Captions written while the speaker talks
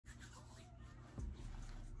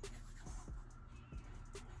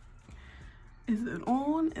Is it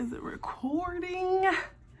on? Is it recording?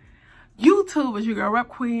 YouTube, it's your girl Rep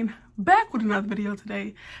Queen, back with another video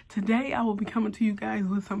today. Today I will be coming to you guys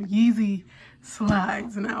with some Yeezy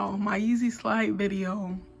slides. Now, my Yeezy slide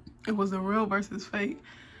video, it was the real versus fake.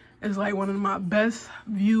 It's like one of my best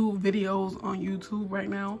viewed videos on YouTube right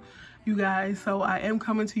now, you guys. So I am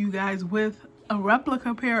coming to you guys with a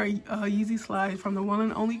replica pair of Yeezy slides from the one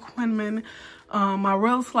and only Quinman. My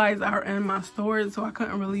real slides are in my storage, so I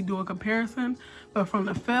couldn't really do a comparison. But from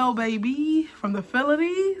the Phil, baby, from the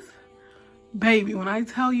Philides, baby, when I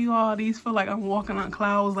tell you all, these feel like I'm walking on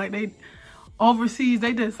clouds. Like they overseas,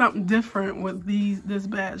 they did something different with this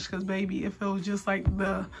batch, because baby, it feels just like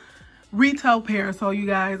the retail pair. So you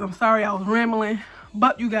guys, I'm sorry I was rambling,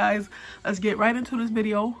 but you guys, let's get right into this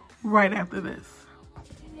video right after this.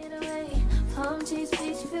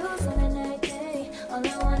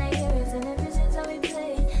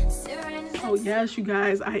 Oh yes, you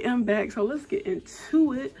guys, I am back, so let's get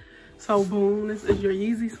into it. So boom, this is your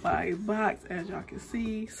Yeezy slide box. As y'all can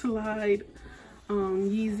see, slide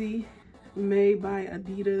Yeezy, made by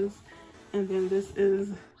Adidas. And then this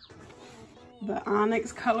is the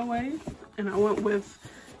Onyx colorway, and I went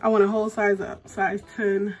a whole size up, size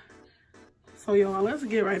 10. So y'all, let's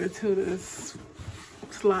get right into this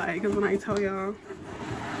slide, because when I tell y'all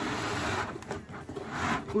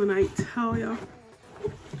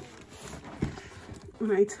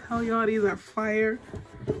these are fire,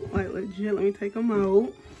 like legit. Let me take them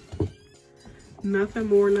out. Nothing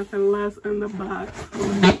more, nothing less in the box,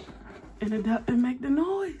 and it doesn't make the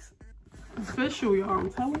noise. Official, y'all.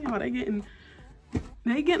 I'm telling y'all, they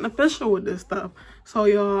getting official with this stuff. So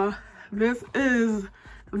y'all, this is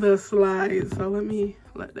the slide. So let me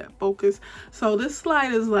let that focus. So this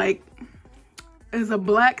slide is like, it's a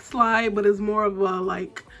black slide, but it's more of a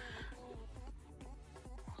like,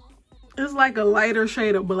 it's like a lighter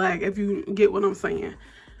shade of black, if you get what I'm saying.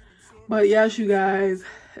 But yes, you guys,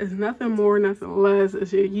 it's nothing more, nothing less.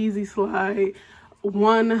 It's your Yeezy slide,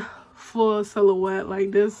 one full silhouette.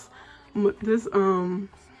 Like this material,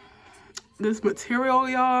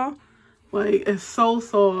 y'all, like it's so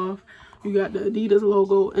soft. You got the Adidas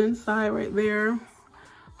logo inside right there.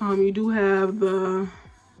 You do have the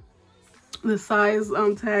size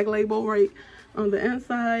tag label right on the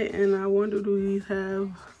inside, and I wonder, do these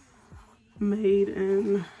have made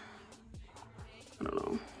in, I don't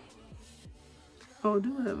know. Oh, I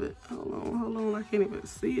do have it. Hold on, I can't even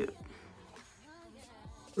see it.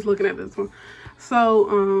 Just looking at this one.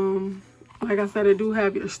 So like I said, it do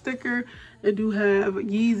have your sticker. It do have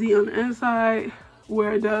Yeezy on the inside,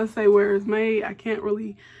 where it does say where it's made. I can't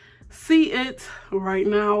really see it right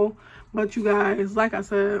now, but you guys, like I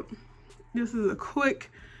said, this is a quick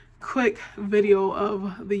video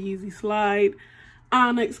of the Yeezy slide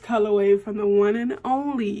Onyx colorway from the one and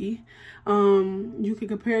only. You can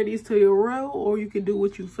compare these to your real, or you can do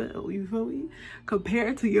what you feel. You feel me?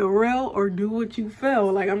 Compare to your real or do what you feel.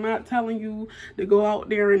 Like, I'm not telling you to go out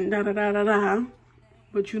there and da-da-da-da-da,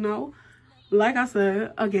 but you know, like I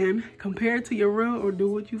said, again, compare to your real or do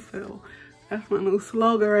what you feel. That's my new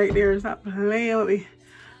slogan right there. Stop playing with me.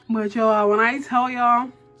 But y'all, when I tell y'all,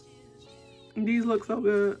 these look so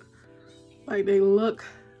good. Like, they look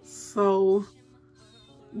so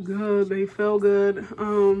good. They feel good.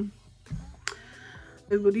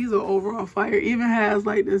 But these are overall fire. Even has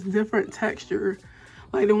like this different texture.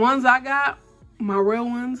 Like the ones I got, my real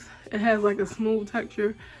ones, it has like a smooth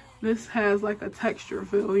texture. This has like a texture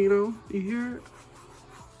feel, you know? You hear it?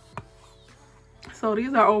 So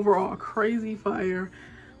these are overall crazy fire.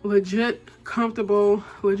 Legit comfortable.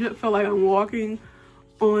 Legit feel like I'm walking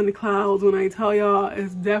on the clouds when I tell y'all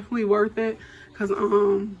it's definitely worth it. Cause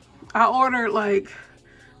I ordered like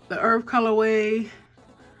the Earth colorway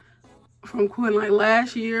from Quinn like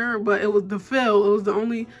last year, but it was the fill. It was the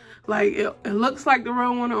only, like, it looks like the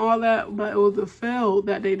real one and all that, but it was the fill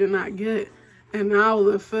that they did not get. And now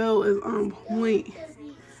the fill is on point.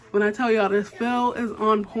 When I tell y'all this fill is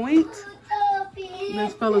on point,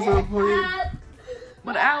 this fill is on point.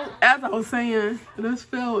 But as I was saying, this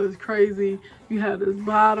fill is crazy. You have this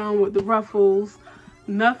bottom with the ruffles.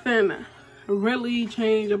 Nothing really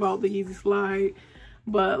changed about the Yeezy slide.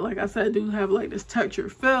 But like I said, I do have like this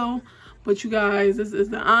textured fill. But you guys, this is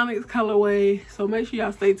the Onyx colorway. So make sure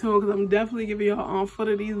y'all stay tuned, because I'm definitely giving y'all on foot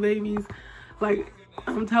of these babies. Like,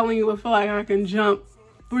 I'm telling you, I feel like I can jump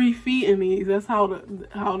 3 feet in these. That's how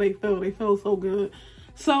they feel. They feel so good.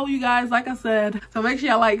 So you guys, like I said, so make sure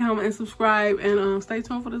y'all like, comment, and subscribe, and stay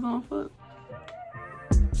tuned for this on foot.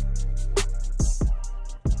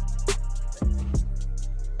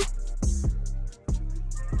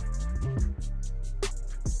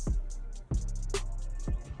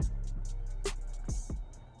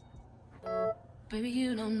 Baby,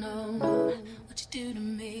 you don't know what you do to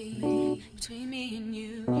me. Between me and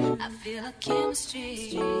you, I feel like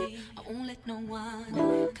chemistry. I won't let no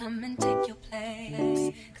one come and take your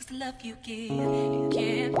place. Cause the love you give, it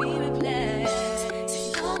can't be replaced.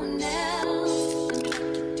 So no one else can do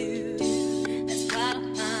what you do. That's why I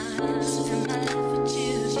don't mind spend my life with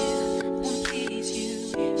you. I wanna please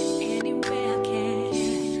you in any way I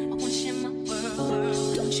can. I wanna share my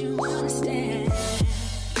world, don't you understand?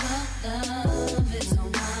 Your love is no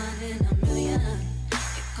one in a million.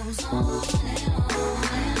 It goes on and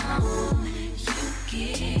on and on. You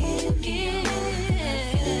give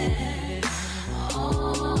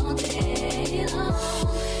all day long.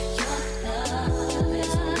 Your love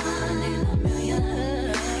is no one in a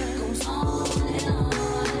million. It goes on and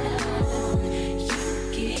on and on.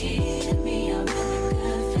 You give me a really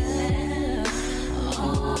good feeling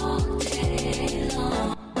all day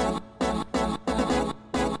long.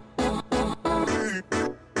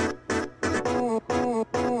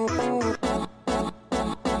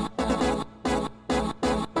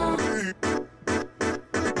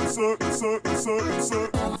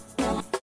 Suck.